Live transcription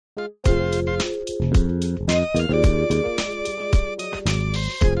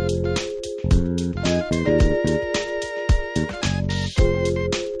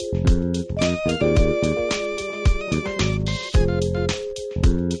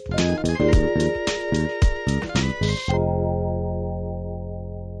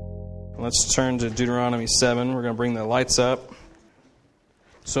Let's turn to Deuteronomy 7. We're going to bring the lights up.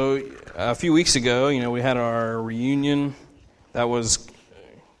 So a few weeks ago, we had our reunion that was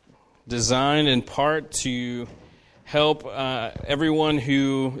designed in part to help everyone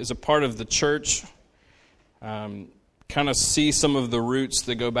who is a part of the church kind of see some of the roots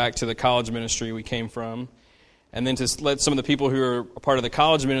that go back to the college ministry we came from, and then to let some of the people who are a part of the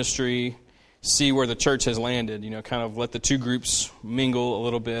college ministry see where the church has landed, kind of let the two groups mingle a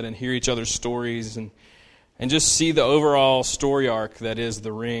little bit and hear each other's stories and just see the overall story arc that is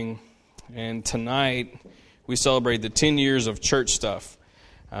the Ring. And tonight, we celebrate the 10 years of church stuff.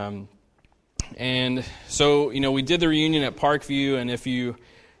 And so, we did the reunion at Parkview, and if you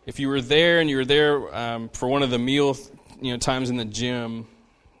were there and you were there for one of the meal times in the gym,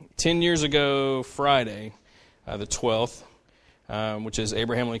 10 years ago Friday, the 12th, which is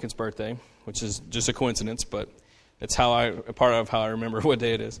Abraham Lincoln's birthday, which is just a coincidence, but it's part of how I remember what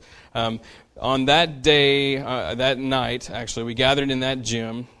day it is. On that day, that night, actually, we gathered in that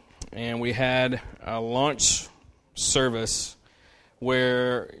gym, and we had a launch service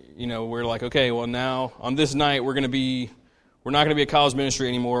where, we're like, okay, well now, on this night, we're not going to be a college ministry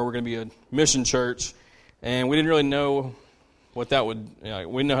anymore, we're going to be a mission church, and we didn't really know what that would, we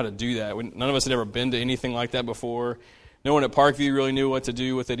didn't know how to do that. None of us had ever been to anything like that before. No one at Parkview really knew what to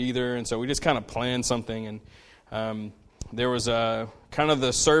do with it either, and so we just kind of planned something. And there was a kind of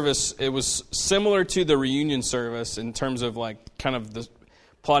the service. It was similar to the reunion service in terms of kind of the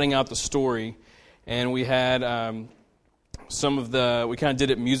plotting out the story. And we had we kind of did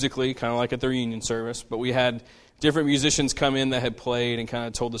it musically, kind of like at the reunion service. But we had different musicians come in that had played and kind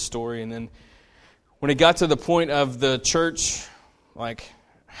of told the story. And then when it got to the point of the church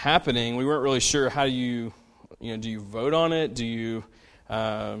happening, we weren't really sure how do you vote on it? Do you,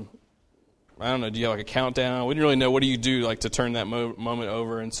 I don't know, do you have a countdown? We didn't really know what do you do to turn that moment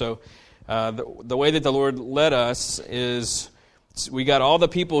over. And so the way that the Lord led us is we got all the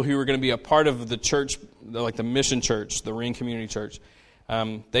people who were going to be a part of the church, the mission church, the Ring Community Church.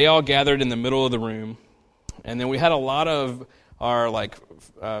 They all gathered in the middle of the room. And then we had a lot of our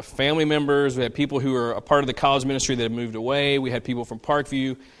family members. We had people who were a part of the college ministry that had moved away. We had people from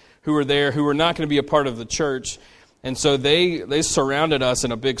Parkview who were there, who were not going to be a part of the church. And so they surrounded us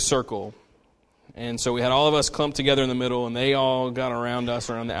in a big circle. And so we had all of us clumped together in the middle, and they all got around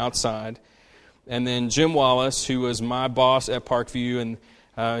us around the outside. And then Jim Wallace, who was my boss at Parkview,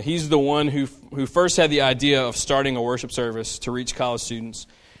 and he's the one who first had the idea of starting a worship service to reach college students.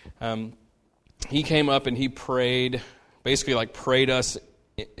 He came up and he prayed, basically prayed us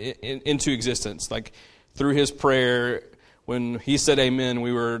into existence. Through his prayer, when he said amen,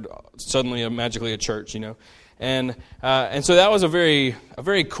 we were suddenly magically a church, And so that was a very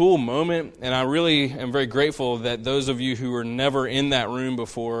cool moment, and I really am very grateful that those of you who were never in that room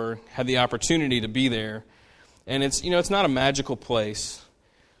before had the opportunity to be there. And it's not a magical place,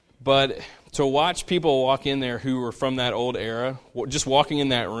 but to watch people walk in there who were from that old era, just walking in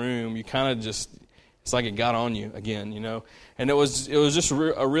that room, you kind of just, it's like it got on you again, And it was just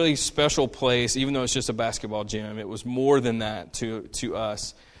a really special place, even though it's just a basketball gym. It was more than that to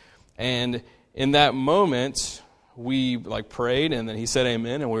us. And in that moment, we prayed, and then he said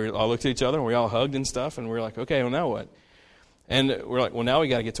amen, and we all looked at each other, and we all hugged and stuff, and we were like, okay, well, now what? And we're like, well, now we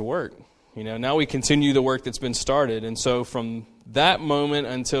got to get to work. Now we continue the work that's been started. And so from that moment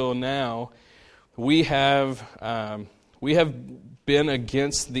until now, we have been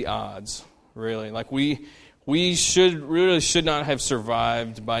against the odds, really. We should not have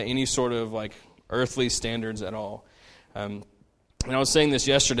survived by any sort of earthly standards at all. And I was saying this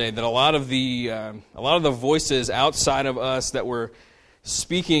yesterday that a lot of the voices outside of us that were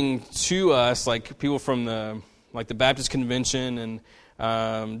speaking to us, people from the Baptist Convention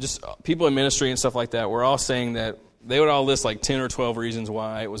and just people in ministry and stuff like that, were all saying that they would all list 10 or 12 reasons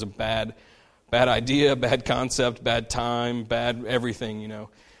why it was a bad idea, bad concept, bad time, bad everything,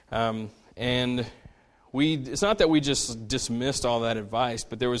 And it's not that we just dismissed all that advice,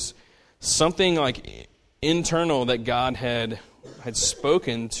 but there was something internal that God had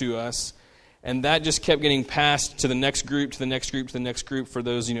spoken to us, and that just kept getting passed to the next group, to the next group, to the next group for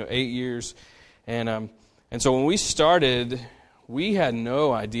those 8 years. And so when we started, we had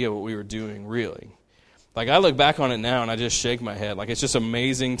no idea what we were doing, really. I look back on it now and I just shake my head. It's just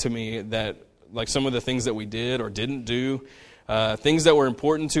amazing to me that some of the things that we did or didn't do, things that were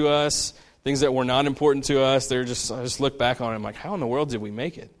important to us, things that were not important to us, I just look back on it, I'm how in the world did we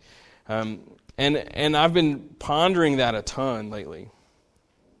make it? And I've been pondering that a ton lately.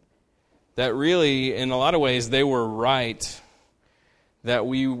 That really, in a lot of ways, they were right. That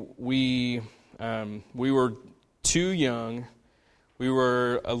we were too young, we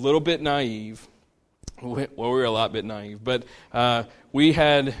were a little bit naive. Well, we were a lot bit naive, but we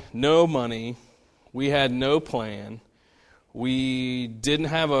had no money. We had no plan. We didn't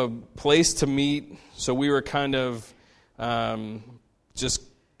have a place to meet, so we were kind of just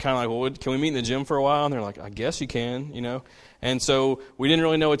kind of like, well, can we meet in the gym for a while? And they're like, I guess you can, you know. And so we didn't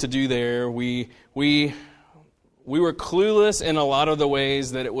really know what to do there. We were clueless in a lot of the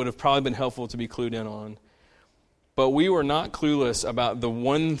ways that it would have probably been helpful to be clued in on. But we were not clueless about the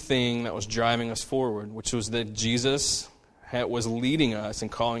one thing that was driving us forward, which was that Jesus was leading us and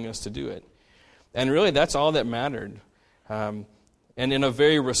calling us to do it. And really, that's all that mattered. And in a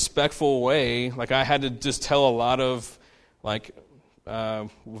very respectful way, like I had to just tell a lot of like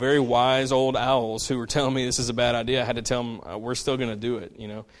very wise old owls who were telling me this is a bad idea. I had to tell them we're still going to do it, you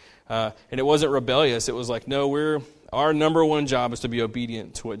know. And it wasn't rebellious. It was like, no, our number one job is to be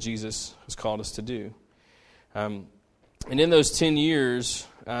obedient to what Jesus has called us to do. And in those 10 years,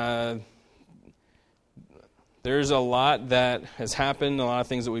 there's a lot that has happened, a lot of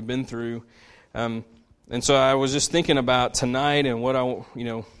things that we've been through. And so I was just thinking about tonight and what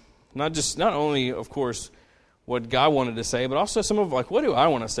not only, of course, what God wanted to say, but also some of like, what do I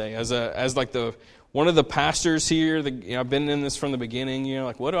want to say as one of the pastors here? I've been in this from the beginning. You know,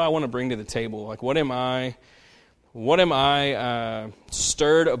 like what do I want to bring to the table? Like what am I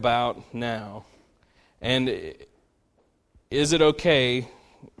stirred about now? And is it okay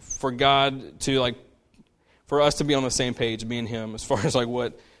for God to for us to be on the same page, me and Him, as far as like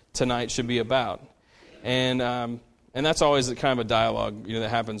what tonight should be about? And that's always kind of a dialogue, you know, that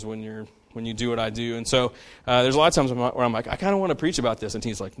happens when you do what I do. And so there's a lot of times where I'm like, I kind of want to preach about this, and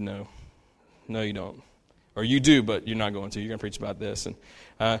he's like, no, you don't, or you do, but you're not going to. You're going to preach about this. And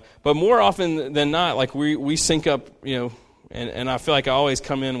but more often than not, like we sync up, you know, and I feel like I always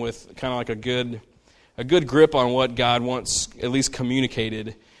come in with kind of like a good grip on what God wants at least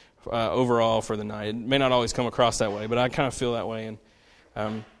communicated overall for the night. It may not always come across that way, but I kind of feel that way.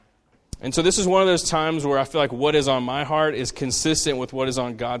 And so this is one of those times where I feel like what is on my heart is consistent with what is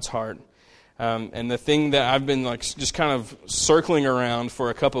on God's heart. And the thing that I've been like just kind of circling around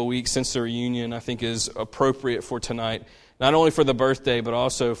for a couple of weeks since the reunion, I think is appropriate for tonight, not only for the birthday, but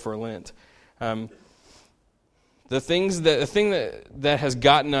also for Lent. The thing that has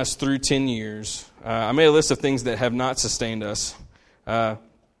gotten us through 10 years, I made a list of things that have not sustained us.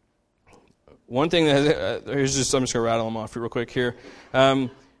 One thing that I'm just going to rattle them off real quick here.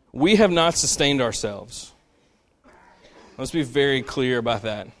 We have not sustained ourselves. Let's be very clear about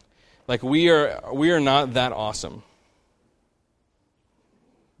that. Like we are not that awesome.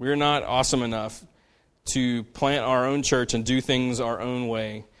 We are not awesome enough to plant our own church and do things our own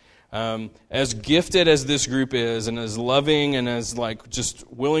way. As gifted as this group is, and as loving and as like just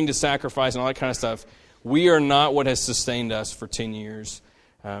willing to sacrifice and all that kind of stuff, we are not what has sustained us for 10 years.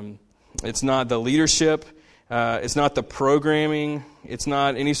 It's not the leadership. It's not the programming. It's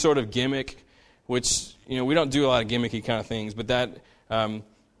not any sort of gimmick, which, you know, we don't do a lot of gimmicky kind of things. But that,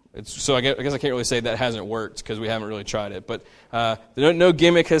 so I guess I can't really say that hasn't worked because we haven't really tried it. But no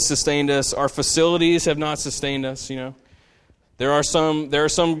gimmick has sustained us. Our facilities have not sustained us. You know, there are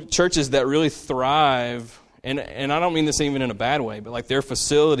some churches that really thrive, and I don't mean this even in a bad way, but like their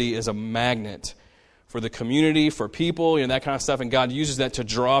facility is a magnet for the community, for people, you know, that kind of stuff, and God uses that to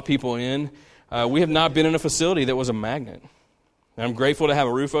draw people in. We have not been in a facility that was a magnet. And I'm grateful to have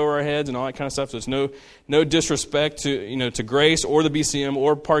a roof over our heads and all that kind of stuff. So it's no disrespect to Grace or the BCM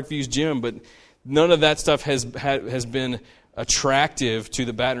or Parkview's gym, but none of that stuff has been attractive to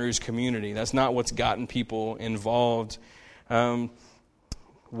the Baton Rouge community. That's not what's gotten people involved.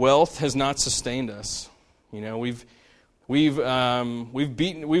 Wealth has not sustained us. You know, we've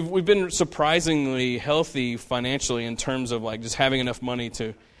been surprisingly healthy financially in terms of like just having enough money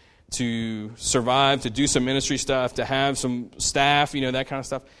to survive, to do some ministry stuff, to have some staff, you know, that kind of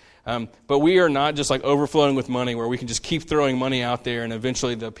stuff. But we are not just like overflowing with money where we can just keep throwing money out there and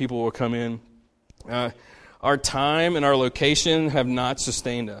eventually the people will come in. Our time and our location have not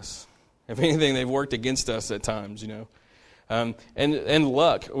sustained us. If anything, they've worked against us at times, you know. And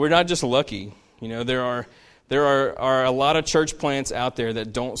luck. We're not just lucky. You know, there are a lot of church plants out there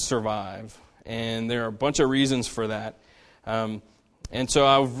that don't survive. And there are a bunch of reasons for that. And so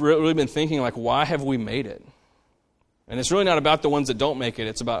I've really been thinking, like, why have we made it? And it's really not about the ones that don't make it.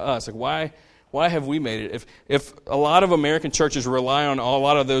 It's about us. Like, why have we made it? If a lot of American churches rely on a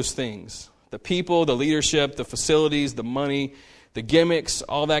lot of those things, the people, the leadership, the facilities, the money, the gimmicks,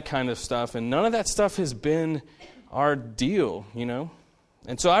 all that kind of stuff, and none of that stuff has been our deal, you know?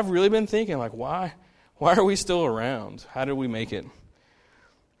 And so I've really been thinking, like, why are we still around? How did we make it?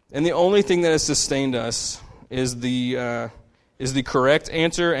 And the only thing that has sustained us is is the correct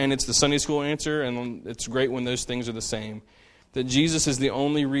answer, and it's the Sunday school answer, and it's great when those things are the same. That Jesus is the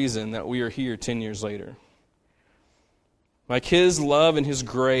only reason that we are here 10 years later. Like his love and his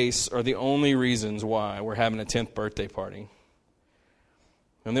grace are the only reasons why we're having a 10th birthday party.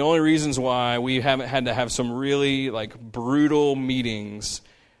 And the only reasons why we haven't had to have some really brutal meetings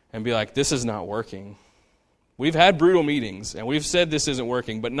and be like, this is not working. We've had brutal meetings, and we've said this isn't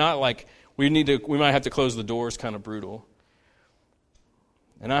working, but not like we might have to close the doors kind of brutal.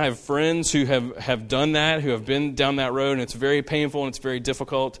 And I have friends who have done that, who have been down that road, and it's very painful and it's very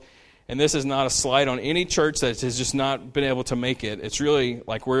difficult. And this is not a slight on any church that has just not been able to make it. It's really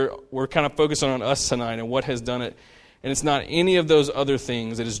like we're kind of focusing on us tonight and what has done it. And it's not any of those other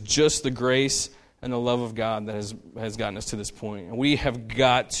things. It is just the grace and the love of God that has gotten us to this point. And we have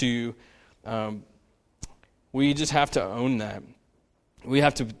got to, we just have to own that. We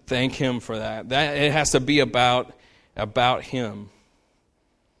have to thank him for that. That it has to be about him.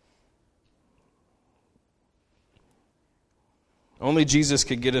 Only Jesus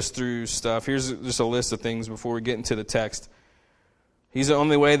could get us through stuff. Here's just a list of things before we get into the text. He's the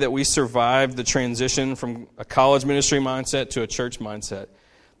only way that we survived the transition from a college ministry mindset to a church mindset.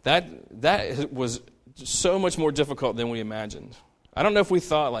 That was so much more difficult than we imagined. I don't know if we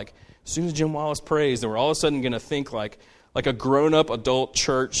thought, as soon as Jim Wallace prays, then we're all of a sudden going to think like a grown-up adult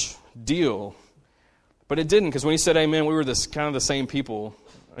church deal. But it didn't, because when he said amen, we were kind of the same people.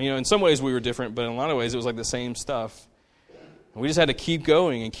 In some ways we were different, but in a lot of ways it was like the same stuff. We just had to keep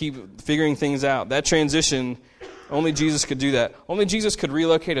going and keep figuring things out. That transition, only Jesus could do that. Only Jesus could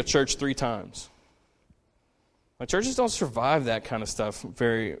relocate a church 3 times. Churches don't survive that kind of stuff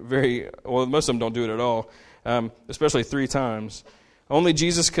very, very well. Most of them don't do it at all, especially 3 times. Only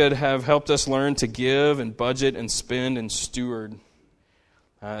Jesus could have helped us learn to give and budget and spend and steward.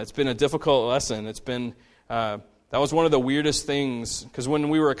 It's been a difficult lesson. It's been that was one of the weirdest things, because when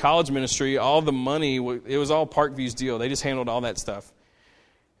we were a college ministry, all the money, it was all Parkview's deal. They just handled all that stuff.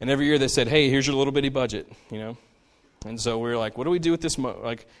 And every year they said, hey, here's your little bitty budget, And so we were like, what do we do with this?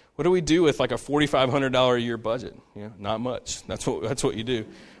 What do we do with a $4,500 a year budget? Not much. That's what you do.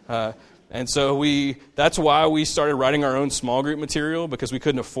 And so that's why we started writing our own small group material, because we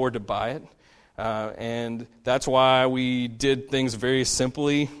couldn't afford to buy it. And that's why we did things very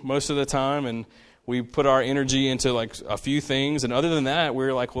simply most of the time, and we put our energy into a few things. And other than that, we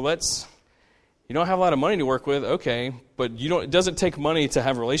were like, well, you don't have a lot of money to work with, okay, but it doesn't take money to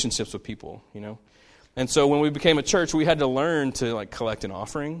have relationships with people, And so when we became a church, we had to learn to collect an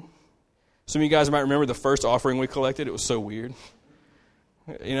offering. Some of you guys might remember the first offering we collected. It was so weird.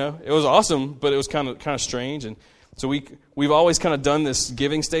 It was awesome, but it was kind of strange. And so we've always kind of done this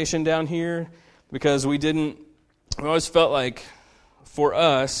giving station down here, because we always felt like for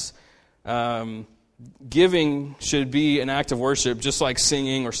us, giving should be an act of worship, just like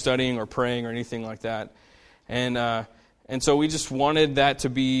singing or studying or praying or anything like that. And so we just wanted that to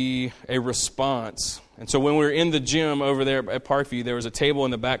be a response. And so when we were in the gym over there at Parkview, there was a table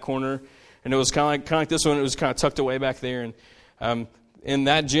in the back corner, and it was kind of like this one. It was kind of tucked away back there. And in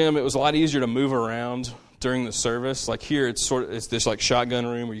that gym, it was a lot easier to move around during the service. Like here, it's this shotgun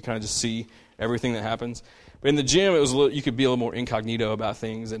room where you kind of just see everything that happens. But in the gym, you could be a little more incognito about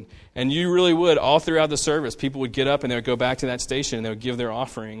things. And you really would, all throughout the service, people would get up and they would go back to that station and they would give their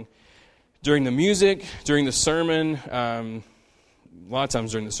offering. During the music, during the sermon, a lot of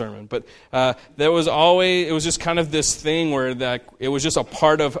times during the sermon. But it was just kind of this thing where it was just a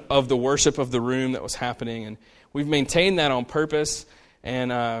part of the worship of the room that was happening. And we've maintained that on purpose.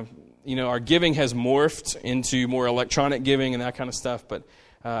 And, our giving has morphed into more electronic giving and that kind of stuff. But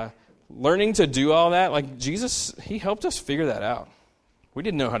learning to do all that, Jesus, he helped us figure that out. We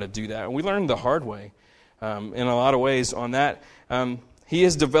didn't know how to do that. And we learned the hard way in a lot of ways on that. He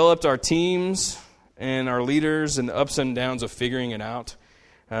has developed our teams and our leaders and the ups and downs of figuring it out.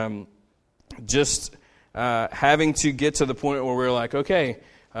 Having to get to the point where we're like, okay,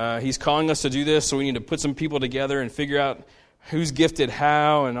 he's calling us to do this, so we need to put some people together and figure out who's gifted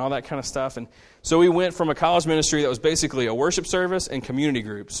how and all that kind of stuff. And so we went from a college ministry that was basically a worship service and community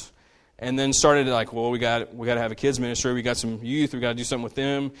groups. And then started we got to have a kids ministry. We got some youth. We got to do something with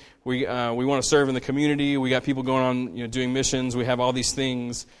them. We want to serve in the community. We got people going on, doing missions. We have all these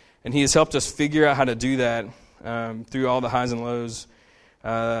things, and he has helped us figure out how to do that through all the highs and lows.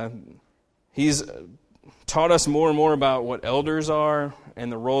 He's taught us more and more about what elders are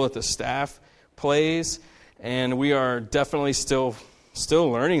and the role that the staff plays, and we are definitely still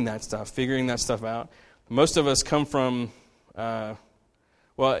learning that stuff, figuring that stuff out. Most of us come from.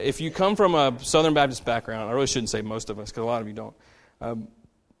 Well, if you come from a Southern Baptist background, I really shouldn't say most of us, because a lot of you don't.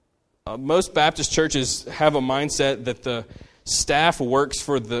 Most Baptist churches have a mindset that the staff works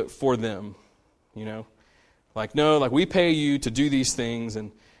for them, you know. Like, no, like we pay you to do these things,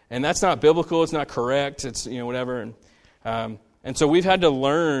 and that's not biblical, it's not correct, it's, you know, whatever. And so we've had to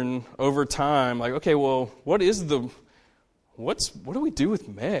learn over time, like, okay, well, what do we do with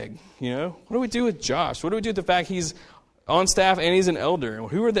Meg? You know, what do we do with Josh? What do we do with the fact he's on staff and he's an elder? And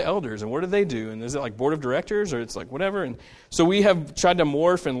who are the elders and what do they do? And is it like board of directors or it's like whatever? And so we have tried to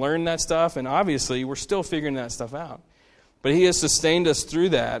morph and learn that stuff, and obviously we're still figuring that stuff out. But he has sustained us through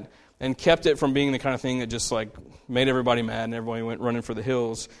that and kept it from being the kind of thing that just like made everybody mad and everybody went running for the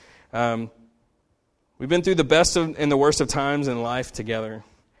hills. We've been through the best and the worst of times in life together.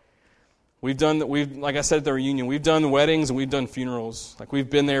 We've like I said at the reunion, we've done weddings and we've done funerals. Like we've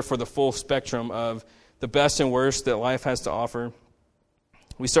been there for the full spectrum of the best and worst that life has to offer.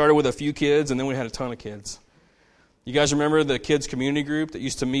 We started with a few kids and then we had a ton of kids. You guys remember the kids community group that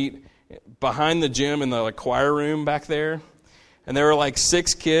used to meet behind the gym in the like choir room back there? And there were like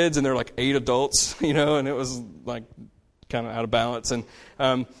 6 kids and there were like 8 adults, you know, and it was like kind of out of balance. And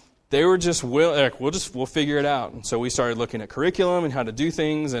they were just, we'll figure it out. And so we started looking at curriculum and how to do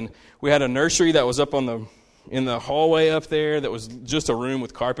things. And we had a nursery that was up in the hallway up there that was just a room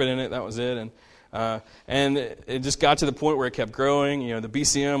with carpet in it. That was it. And it just got to the point where it kept growing. You know, the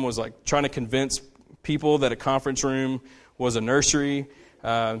BCM was like trying to convince people that a conference room was a nursery.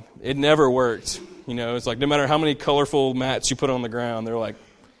 It never worked. You know, it's like no matter how many colorful mats you put on the ground, they're like,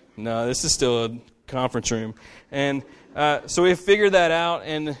 no, this is still a conference room. And so we figured that out.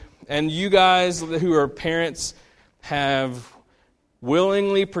 And you guys who are parents have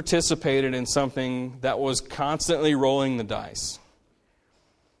willingly participated in something that was constantly rolling the dice.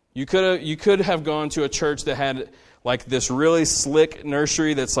 You could have gone to a church that had like this really slick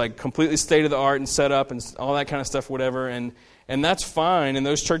nursery that's like completely state of the art and set up and all that kind of stuff, whatever. And that's fine. And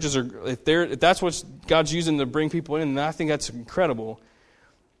those churches are, if that's what God's using to bring people in, I think that's incredible.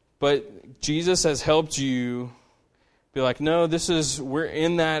 But Jesus has helped you be like, no, we're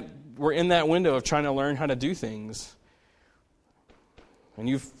in that window of trying to learn how to do things. And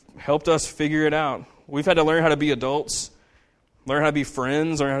you've helped us figure it out. We've had to learn how to be adults, learn how to be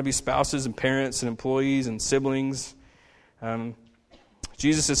friends, learn how to be spouses and parents and employees and siblings.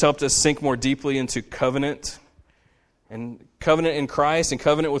 Jesus has helped us sink more deeply into covenant in Christ and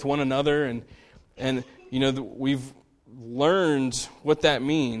covenant with one another. And you know, we've learned what that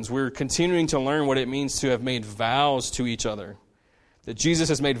means. We're continuing to learn what it means to have made vows to each other. That Jesus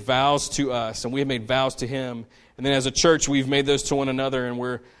has made vows to us, and we have made vows to Him. And then as a church, we've made those to one another, and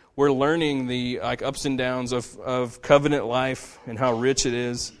we're learning the like ups and downs of covenant life and how rich it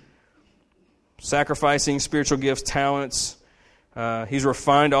is. Sacrificing spiritual gifts, talents. He's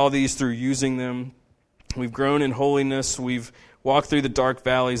refined all these through using them. We've grown in holiness. We've walked through the dark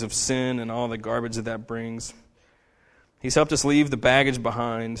valleys of sin and all the garbage that brings. He's helped us leave the baggage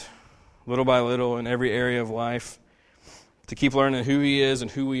behind, little by little, in every area of life, to keep learning who He is and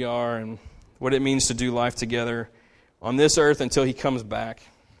who we are and what it means to do life together on this earth until He comes back.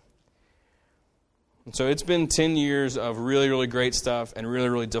 And so it's been 10 years of really, really great stuff and really,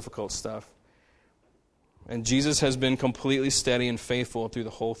 really difficult stuff. And Jesus has been completely steady and faithful through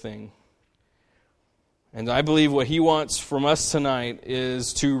the whole thing. And I believe what He wants from us tonight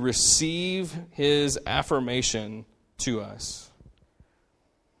is to receive His affirmation to us.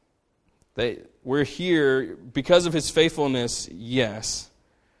 That we're here because of His faithfulness, yes.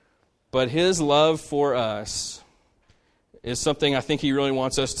 But His love for us is something I think He really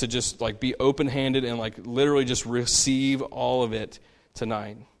wants us to just like be open-handed and like literally just receive all of it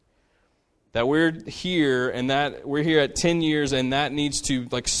tonight. That we're here and that we're here at 10 years and that needs to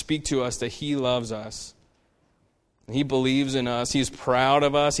like speak to us that He loves us. He believes in us. He's proud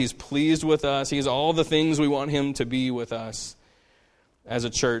of us. He's pleased with us. He's all the things we want Him to be with us as a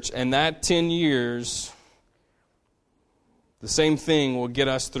church. And that 10 years, the same thing will get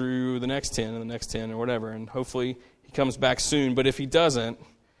us through the next 10 and the next 10 or whatever. And hopefully He comes back soon. But if He doesn't,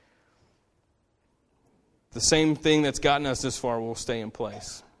 the same thing that's gotten us this far will stay in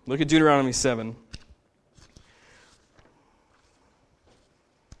place. Look at Deuteronomy 7.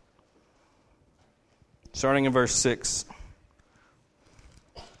 Starting in verse 6.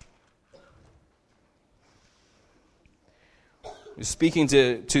 He's speaking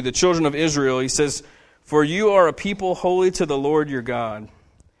to the children of Israel. He says, "For you are a people holy to the Lord your God.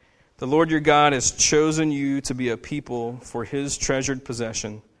 The Lord your God has chosen you to be a people for His treasured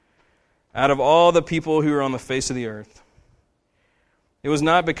possession out of all the people who are on the face of the earth. It was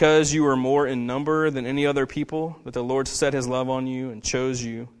not because you were more in number than any other people that the Lord set His love on you and chose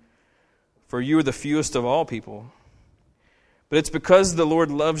you. For you are the fewest of all people. But it's because the Lord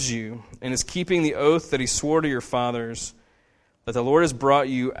loves you and is keeping the oath that He swore to your fathers, that the Lord has brought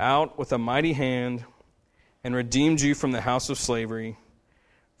you out with a mighty hand and redeemed you from the house of slavery,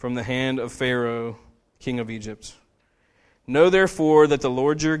 from the hand of Pharaoh, king of Egypt. Know therefore that the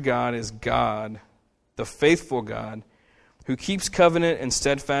Lord your God is God, the faithful God, who keeps covenant and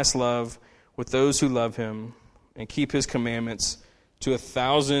steadfast love with those who love him and keep his commandments to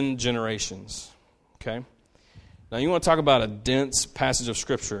 1,000 generations. Okay? Now you want to talk about a dense passage of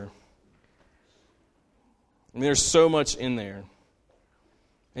Scripture. I mean, there's so much in there.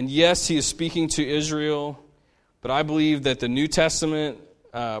 And yes, he is speaking to Israel, but I believe that the New Testament,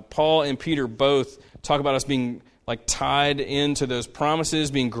 Paul and Peter both talk about us being like tied into those promises,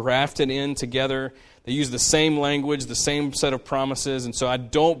 being grafted in together. They use the same language, the same set of promises, and so I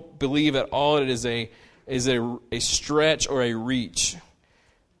don't believe at all it is a stretch or a reach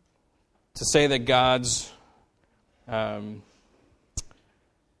to say that God's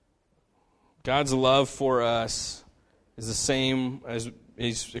love for us is the same as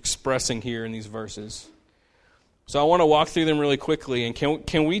he's expressing here in these verses. So I want to walk through them really quickly, and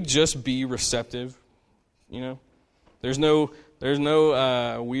can we just be receptive? You know, there's no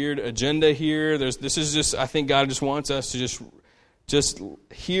weird agenda here. This is just, I think God just wants us to just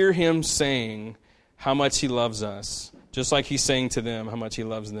hear him saying how much he loves us, just like he's saying to them how much he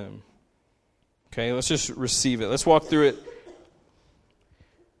loves them. Okay, let's just receive it. Let's walk through it.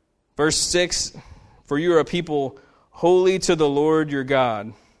 Verse 6, for you are a people holy to the Lord your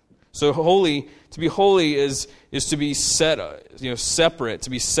God. So holy, to be holy is to be set, separate, to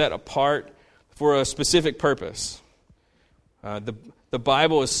be set apart for a specific purpose. The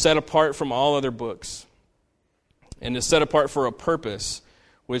Bible is set apart from all other books and is set apart for a purpose,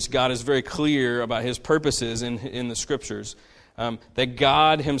 which God is very clear about his purposes in the Scriptures. That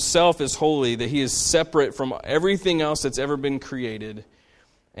God himself is holy, that he is separate from everything else that's ever been created,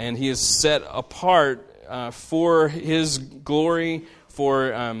 and he is set apart for his glory,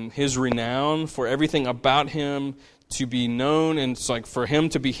 for his renown, for everything about him to be known, and it's like for him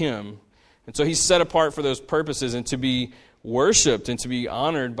to be him. And so he's set apart for those purposes and to be worshipped and to be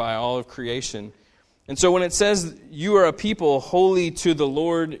honored by all of creation. And so when it says you are a people holy to the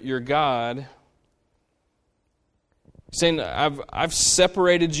Lord your God, saying I've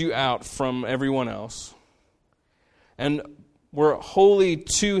separated you out from everyone else, and we're holy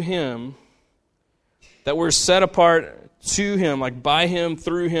to him, that we're set apart to him, like by him,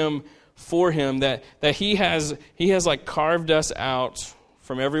 through him, for him, that he has like carved us out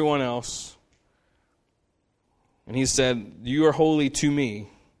from everyone else. And he said, you are holy to me.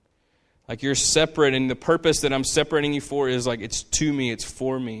 Like you're separate, and the purpose that I'm separating you for is like it's to me, it's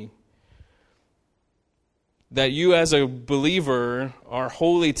for me. That you as a believer are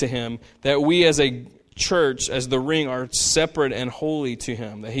holy to him, that we as a church, as the ring, are separate and holy to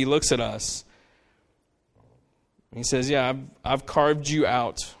him, that he looks at us. And he says, yeah, I've carved you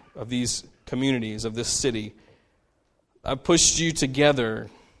out of these communities, of this city. I've pushed you together,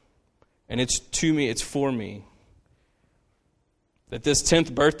 and it's to me, it's for me. That this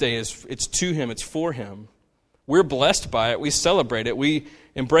 10th birthday it's to him, it's for him. We're blessed by it, we celebrate it, we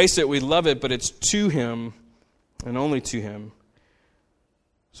embrace it, we love it, but it's to him and only to him.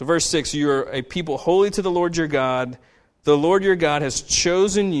 So verse 6, you are a people holy to the Lord your God. The Lord your God has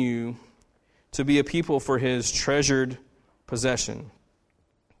chosen you to be a people for his treasured possession.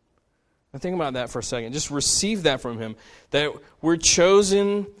 Now think about that for a second. Just receive that from him. That we're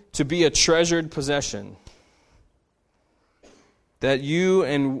chosen to be a treasured possession. That you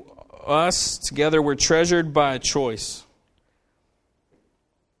and us together were treasured by a choice.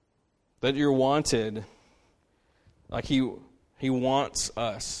 That you're wanted. Like he wants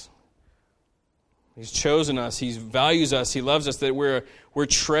us. He's chosen us. He values us. He loves us. That we're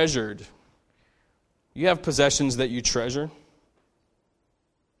treasured. You have possessions that you treasure.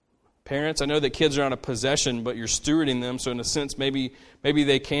 Parents, I know that kids are not a possession, but you're stewarding them. So in a sense, maybe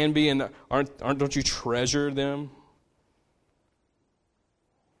they can be, and don't you treasure them?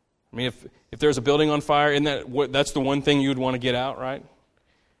 I mean, if there's a building on fire, that's the one thing you would want to get out, right?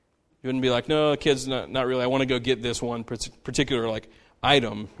 You wouldn't be like, no, kids, not really. I want to go get this one particular like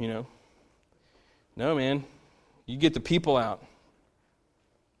item, you know. No, man. You get the people out.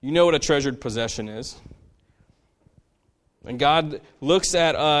 You know what a treasured possession is. And God looks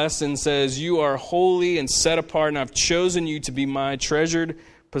at us and says, you are holy and set apart, and I've chosen you to be my treasured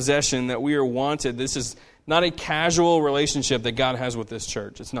possession, that we are wanted. This is not a casual relationship that God has with this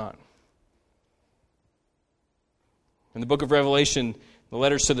church. It's not. In the book of Revelation, the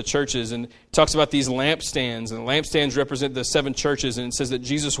letters to the churches, and it talks about these lampstands, and the lampstands represent the 7 churches, and it says that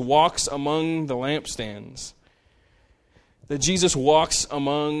Jesus walks among the lampstands. That Jesus walks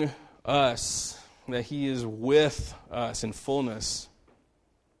among us. that He is with us in fullness.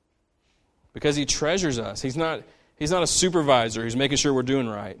 Because He treasures us. He's not a supervisor who's making sure we're doing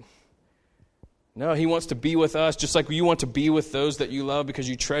right. No, He wants to be with us just like you want to be with those that you love because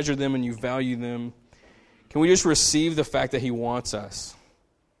you treasure them and you value them. Can we just receive the fact that He wants us?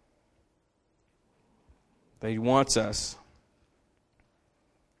 That He wants us.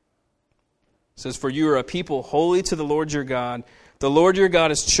 It says, "For you are a people holy to the Lord your God. The Lord your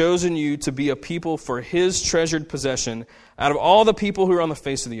God has chosen you to be a people for His treasured possession out of all the people who are on the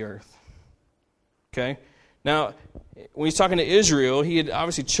face of the earth." Okay? Now, when He's talking to Israel, He had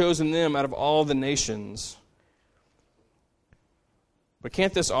obviously chosen them out of all the nations. But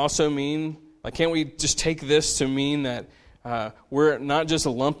can't this also mean, can't we just take this to mean that we're not just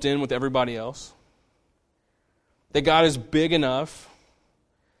lumped in with everybody else? That God is big enough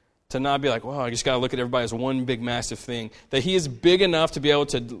to not be like, well, I just got to look at everybody as one big massive thing. That He is big enough to be able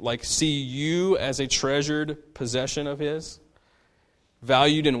to see you as a treasured possession of His,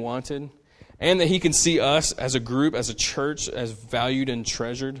 valued and wanted. And that He can see us as a group, as a church, as valued and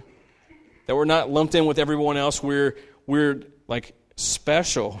treasured. That we're not lumped in with everyone else. We're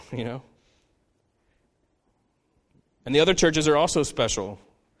special, And the other churches are also special.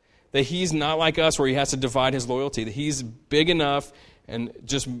 That He's not like us where He has to divide His loyalty. That He's big enough and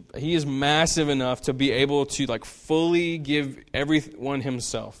He is massive enough to be able to fully give everyone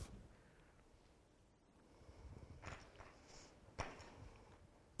Himself.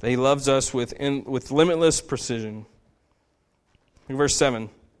 That He loves us with limitless precision. In verse 7.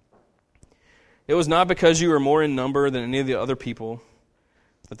 "It was not because you were more in number than any of the other people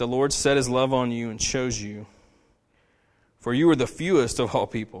that the Lord set His love on you and chose you. For you were the fewest of all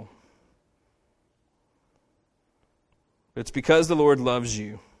people. But it's because the Lord loves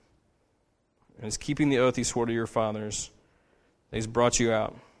you and is keeping the oath He swore to your fathers that He's brought you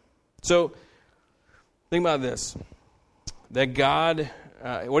out." So, think about this. That God...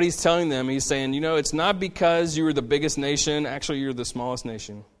 what He's telling them, He's saying, it's not because you were the biggest nation, actually you're the smallest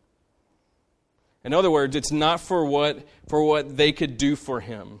nation. In other words, it's not for what they could do for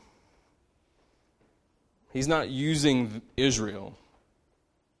Him. He's not using Israel.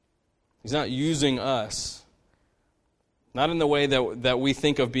 He's not using us. Not in the way that we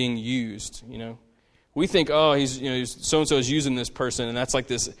think of being used, We think, he's so-and-so is using this person, and that's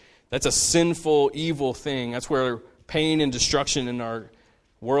that's a sinful, evil thing. That's where pain and destruction in our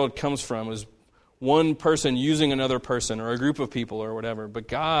world comes from, is one person using another person or a group of people or whatever. But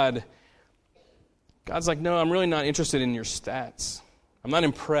God's like, no, I'm really not interested in your stats. I'm not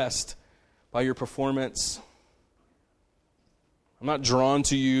impressed by your performance. I'm not drawn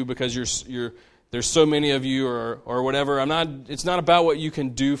to you because there's so many of you or whatever. It's not about what you can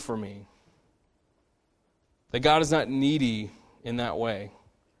do for me. That God is not needy in that way.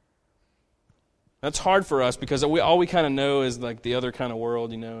 That's hard for us because all we kind of know is the other kind of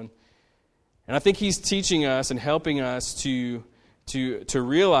world, And I think He's teaching us and helping us to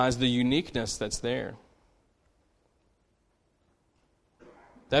realize the uniqueness that's there.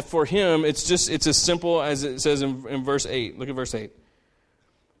 That for Him, it's as simple as it says in verse 8. Look at verse 8.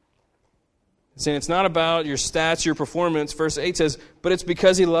 It's saying it's not about your stats, your performance. Verse 8 says, but it's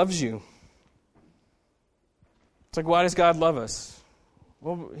because He loves you. It's why does God love us?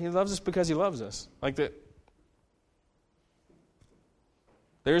 Well, He loves us because He loves us. That.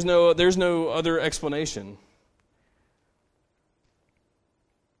 There's no other explanation.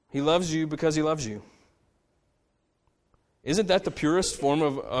 He loves you because He loves you. Isn't that the purest form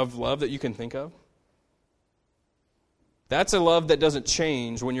of love that you can think of? That's a love that doesn't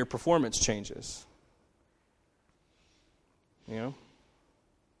change when your performance changes. He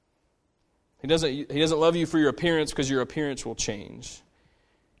doesn't love you for your appearance because your appearance will change.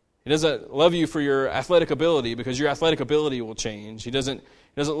 He doesn't love you for your athletic ability because your athletic ability will change. He doesn't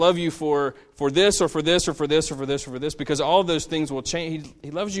love you for this or for this or for this or for this or for this because all of those things will change.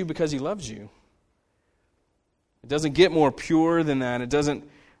 He loves you because He loves you. It doesn't get more pure than that. It doesn't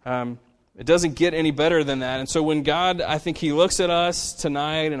get any better than that. And so when God, I think He looks at us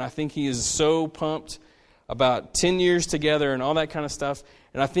tonight, and I think He is so pumped about 10 years together and all that kind of stuff.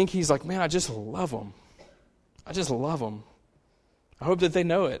 And I think He's like, man, I just love them. I just love them. I hope that they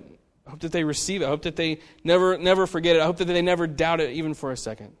know it. I hope that they receive it. I hope that they never forget it. I hope that they never doubt it even for a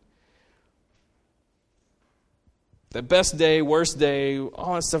second. The best day, worst day,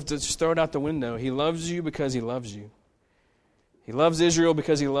 all that stuff, just throw it out the window. He loves you because He loves you. He loves Israel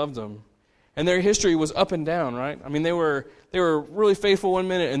because He loved them. And their history was up and down, right? I mean, they were really faithful one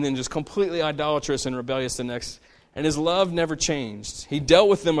minute and then just completely idolatrous and rebellious the next. And His love never changed. He dealt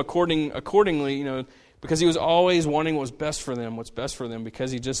with them accordingly, because he was always wanting what's best for them,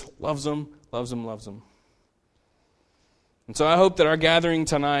 because he just loves them, loves them, loves them. And so I hope that our gathering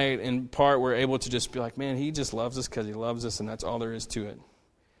tonight, in part, we're able to just be like, man, he just loves us because he loves us, and that's all there is to it,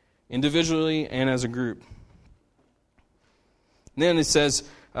 individually and as a group. And then it says,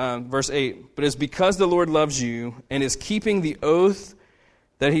 verse 8, but it's because the Lord loves you and is keeping the oath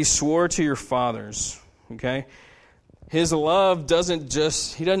that he swore to your fathers. Okay? His love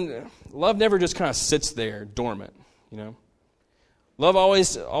love never just kind of sits there dormant, you know. Love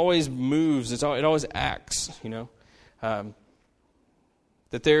always moves. It always acts, you know.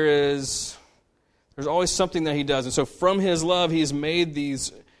 That there's always something that he does. And so from his love, he has made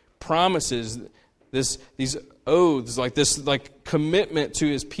these promises, these oaths, like commitment to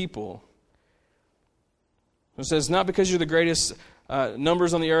his people. It says, not because you're the greatest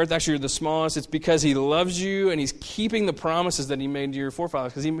numbers on the earth, actually you're the smallest. It's because he loves you and he's keeping the promises that he made to your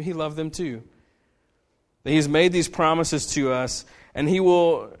forefathers, because he loved them too. That he's made these promises to us, and he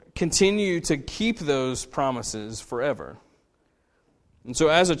will continue to keep those promises forever. And so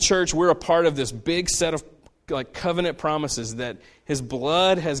as a church, we're a part of this big set of covenant promises that his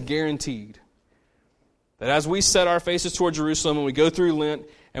blood has guaranteed. That as we set our faces toward Jerusalem and we go through Lent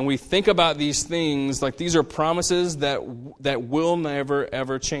and we think about these things, like these are promises that will never,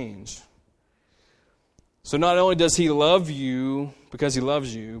 ever change. So not only does he love you because he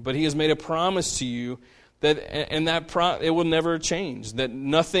loves you, but he has made a promise to you that it will never change. That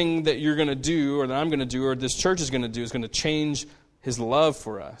nothing that you're going to do or that I'm going to do or this church is going to change his love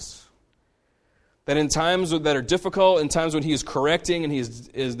for us. That in times that are difficult, in times when he is correcting and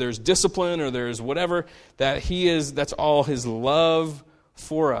there's discipline or there's whatever, that's all his love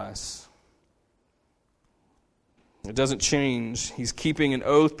for us. It doesn't change. He's keeping an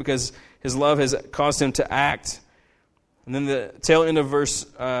oath because his love has caused him to act. And then the tail end of verse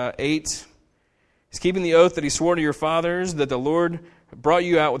 8, he's keeping the oath that he swore to your fathers, that the Lord brought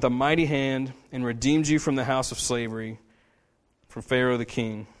you out with a mighty hand and redeemed you from the house of slavery, from Pharaoh the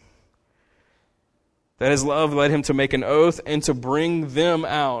king. That his love led him to make an oath and to bring them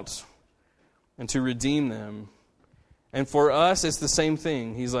out and to redeem them. And for us, it's the same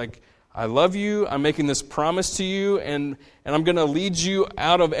thing. He's like, I love you, I'm making this promise to you, and I'm going to lead you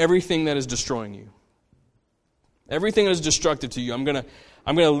out of everything that is destroying you. Everything that is destructive to you. I'm going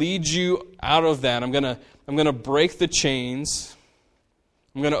to lead you out of that. I'm going to break the chains.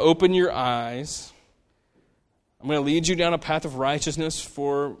 I'm going to open your eyes. I'm going to lead you down a path of righteousness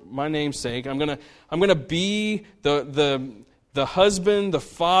for my name's sake. I'm going to be the husband, the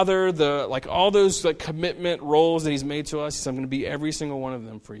father, all those commitment roles that he's made to us. I'm going to be every single one of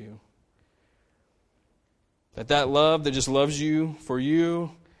them for you. That love that just loves you for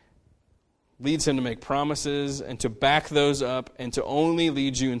you leads him to make promises and to back those up and to only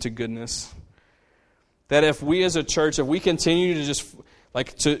lead you into goodness. That if we as a church, if we continue to just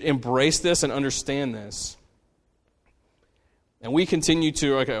to embrace this and understand this, and we continue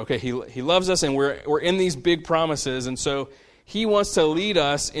to, he loves us and we're in these big promises, and so he wants to lead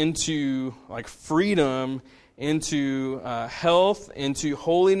us into freedom, into health, into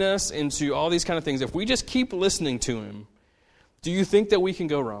holiness, into all these kind of things. If we just keep listening to him, do you think that we can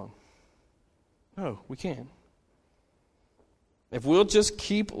go wrong? No, we can't. If we'll just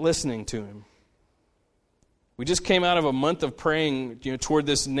keep listening to him. We just came out of a month of praying, toward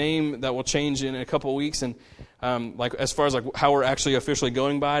this name that will change in a couple of weeks, and as far as how we're actually officially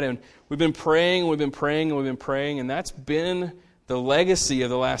going by it, and we've been praying, and that's been the legacy of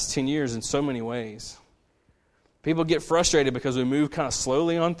the last 10 years in so many ways. People get frustrated because we move kind of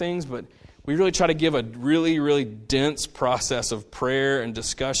slowly on things, but we really try to give a really, really dense process of prayer and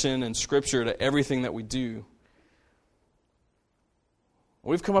discussion and scripture to everything that we do.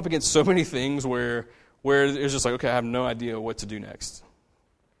 We've come up against so many things where it's just I have no idea what to do next.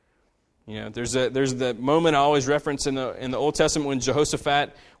 There's that moment I always reference in the Old Testament when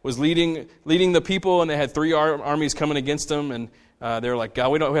Jehoshaphat was leading the people, and they had three armies coming against them, and they were like,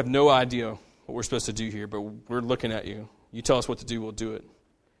 God, we have no idea what we're supposed to do here, but we're looking at you. You tell us what to do, we'll do it.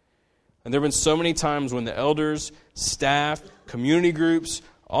 And there have been so many times when the elders, staff, community groups,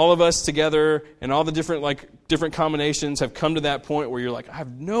 all of us together, and all the different combinations have come to that point where you're like, I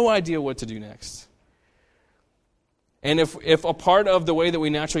have no idea what to do next. And if a part of the way that we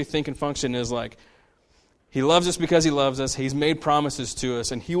naturally think and function is he loves us because he loves us, he's made promises to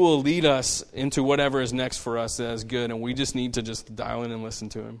us, and he will lead us into whatever is next for us that is good, and we just need to just dial in and listen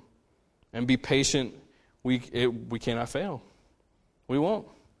to him. And be patient. We cannot fail. We won't.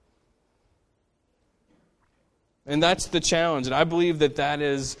 And that's the challenge. And I believe that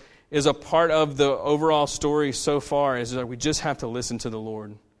is a part of the overall story so far, is that we just have to listen to the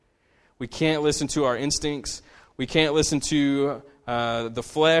Lord. We can't listen to our instincts. We can't listen to the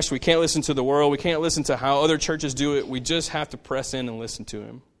flesh. We can't listen to the world. We can't listen to how other churches do it. We just have to press in and listen to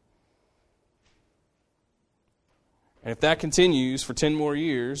Him. And if that continues for 10 more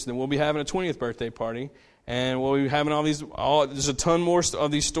years, then we'll be having a 20th birthday party, and we'll be having there's a ton more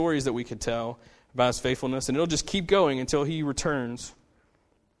of these stories that we could tell about His faithfulness, and it'll just keep going until He returns.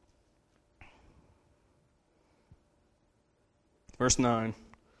 Verse 9.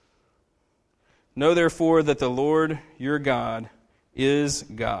 Know therefore that the Lord your God is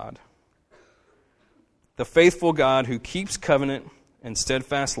God, the faithful God who keeps covenant and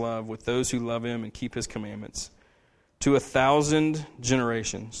steadfast love with those who love Him and keep His commandments, to 1,000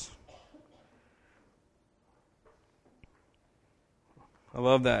 generations. I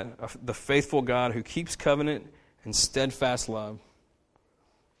love that. The faithful God who keeps covenant and steadfast love.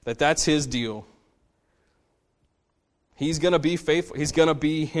 That's His deal. He's going to be faithful. He's going to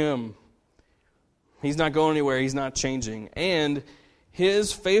be Him. He's not going anywhere. He's not changing. And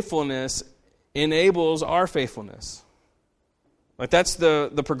His faithfulness enables our faithfulness. That's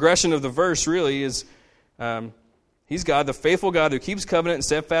the progression of the verse, really, is He's God, the faithful God who keeps covenant and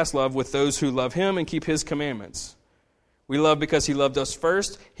steadfast love with those who love Him and keep His commandments. We love because He loved us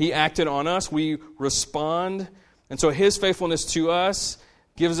first. He acted on us. We respond. And so His faithfulness to us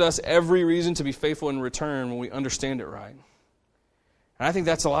gives us every reason to be faithful in return when we understand it right. And I think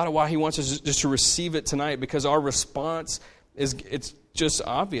that's a lot of why He wants us just to receive it tonight, because our response it's just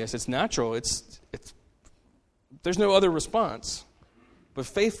obvious. It's natural. There's no other response but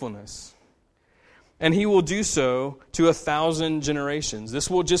faithfulness. And He will do so to 1,000 generations. This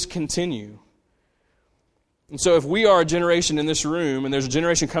will just continue. And so if we are a generation in this room, and there's a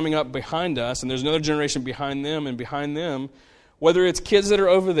generation coming up behind us, and there's another generation behind them and behind them, whether it's kids that are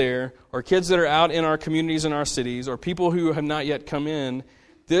over there, or kids that are out in our communities and our cities, or people who have not yet come in,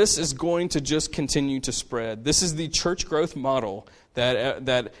 this is going to just continue to spread. This is the church growth model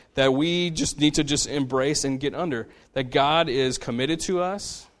that we just need to just embrace and get under. That God is committed to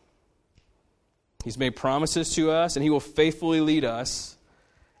us. He's made promises to us, and He will faithfully lead us.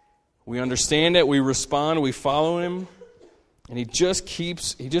 We understand it, we respond, we follow Him, and He just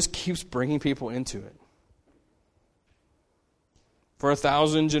keeps bringing people into it. For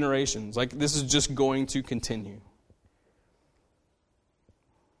 1,000 generations. This is just going to continue.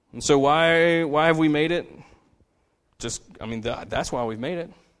 And so why have we made it? That's why we've made it.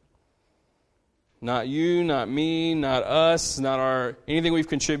 Not you, not me, not us, not anything we've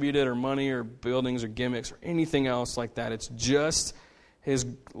contributed, or money, or buildings, or gimmicks, or anything else like that. It's just His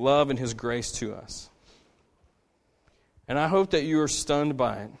love and His grace to us. And I hope that you are stunned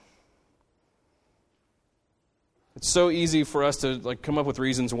by it. It's so easy for us to come up with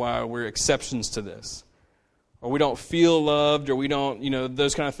reasons why we're exceptions to this. Or we don't feel loved, or we don't,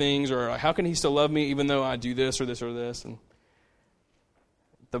 those kind of things. Or how can He still love me even though I do this or this or this? And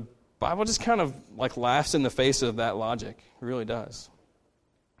the Bible just kind of laughs in the face of that logic. It really does.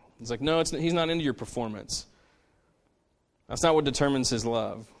 It's no, He's not into your performance. That's not what determines His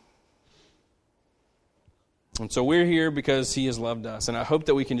love. And so we're here because He has loved us. And I hope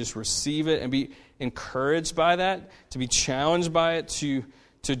that we can just receive it and be encouraged by that, to be challenged by it, to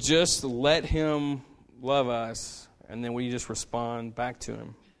just let Him love us, and then we just respond back to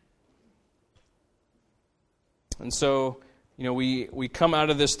Him. And so, we come out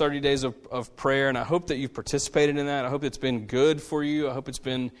of this 30 days of prayer, and I hope that you've participated in that. I hope it's been good for you. I hope it's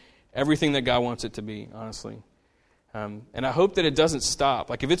been everything that God wants it to be, honestly. And I hope that it doesn't stop.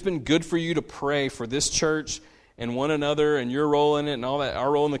 If it's been good for you to pray for this church and one another and your role in it and all that, our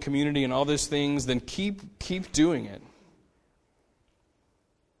role in the community and all those things, then keep doing it.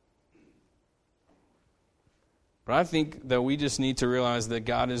 But I think that we just need to realize that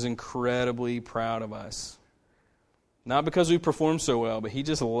God is incredibly proud of us. Not because we perform so well, but He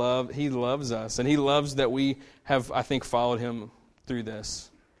loves us. And He loves that we have, I think, followed Him through this.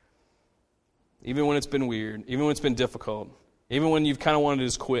 Even when it's been weird, even when it's been difficult, even when you've kind of wanted to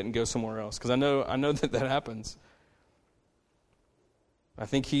just quit and go somewhere else. Because I know that happens. I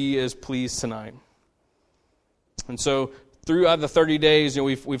think He is pleased tonight. And so throughout the 30 days,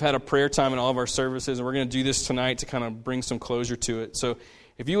 we've had a prayer time in all of our services, and we're going to do this tonight to kind of bring some closure to it. So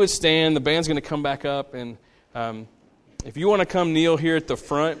if you would stand, the band's going to come back up, and if you want to come kneel here at the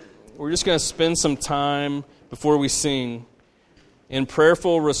front, we're just going to spend some time before we sing in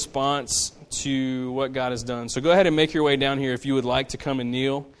prayerful response to what God has done. So go ahead and make your way down here if you would like to come and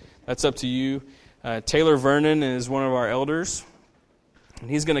kneel. That's up to you. Taylor Vernon is one of our elders, and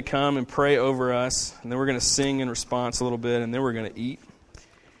he's going to come and pray over us, and then we're going to sing in response a little bit, and then we're going to eat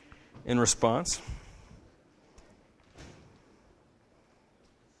in response.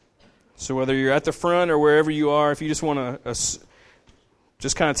 So whether you're at the front or wherever you are, if you just want to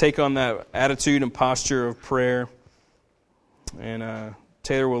just kind of take on that attitude and posture of prayer, and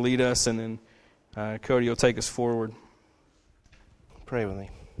Taylor will lead us, and then Cody will take us forward. Pray with me.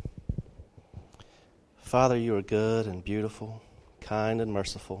 Father, you are good and beautiful, kind and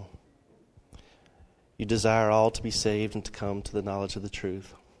merciful. You desire all to be saved and to come to the knowledge of the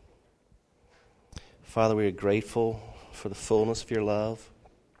truth. Father, we are grateful for the fullness of your love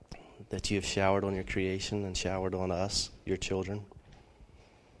that you have showered on your creation and showered on us, your children.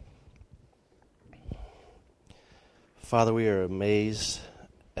 Father, we are amazed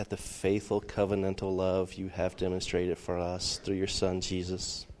at the faithful covenantal love you have demonstrated for us through your Son,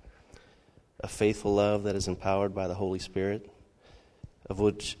 Jesus. A faithful love that is empowered by the Holy Spirit, of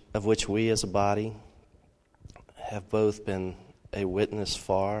which we as a body have both been a witness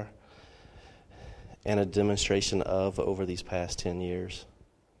for and a demonstration of over these past 10 years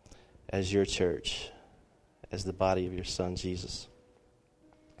as your church, as the body of your Son, Jesus.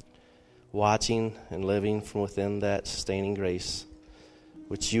 Watching and living from within that sustaining grace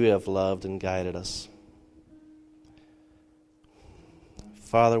which you have loved and guided us.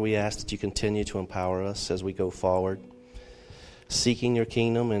 Father, we ask that you continue to empower us as we go forward, seeking your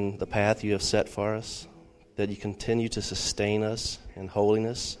kingdom and the path you have set for us, that you continue to sustain us in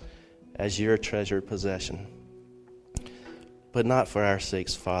holiness as your treasured possession. But not for our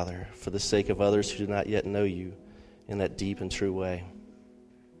sakes, Father, for the sake of others who do not yet know you in that deep and true way.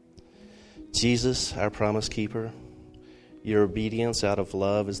 Jesus, our promise keeper, your obedience out of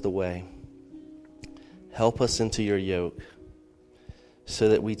love is the way. Help us into your yoke so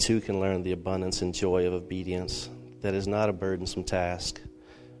that we too can learn the abundance and joy of obedience that is not a burdensome task,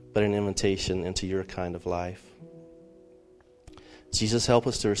 but an invitation into your kind of life. Jesus, help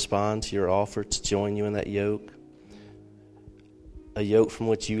us to respond to your offer to join you in that yoke, a yoke from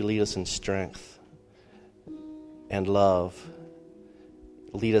which you lead us in strength and love.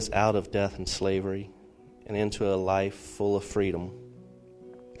 Lead us out of death and slavery and into a life full of freedom.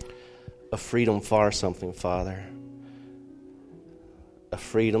 A freedom for something, Father. A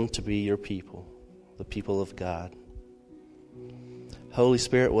freedom to be your people, the people of God. Holy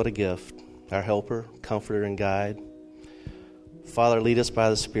Spirit, what a gift. Our helper, comforter, and guide. Father, lead us by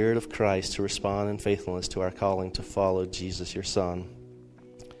the Spirit of Christ to respond in faithfulness to our calling to follow Jesus, your Son,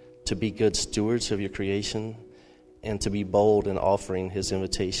 to be good stewards of your creation, and to be bold in offering his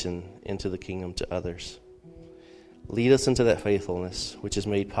invitation into the kingdom to others. Lead us into that faithfulness, which is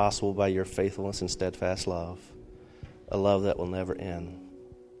made possible by your faithfulness and steadfast love, a love that will never end.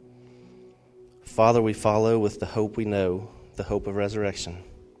 Father, we follow with the hope we know, the hope of resurrection,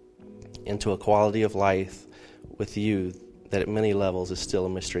 into a quality of life with you that at many levels is still a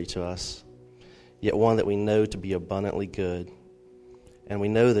mystery to us, yet one that we know to be abundantly good. And we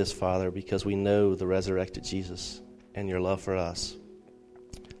know this, Father, because we know the resurrected Jesus and your love for us,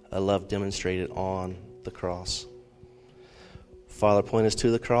 a love demonstrated on the cross. Father, point us to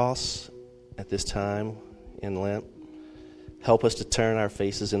the cross at this time in Lent. Help us to turn our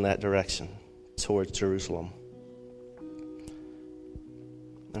faces in that direction, towards Jerusalem.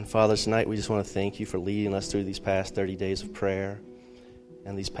 And Father, tonight we just want to thank you for leading us through these past 30 days of prayer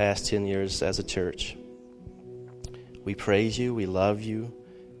and these past 10 years as a church. We praise you, we love you,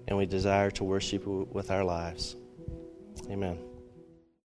 and we desire to worship you with our lives. Amen.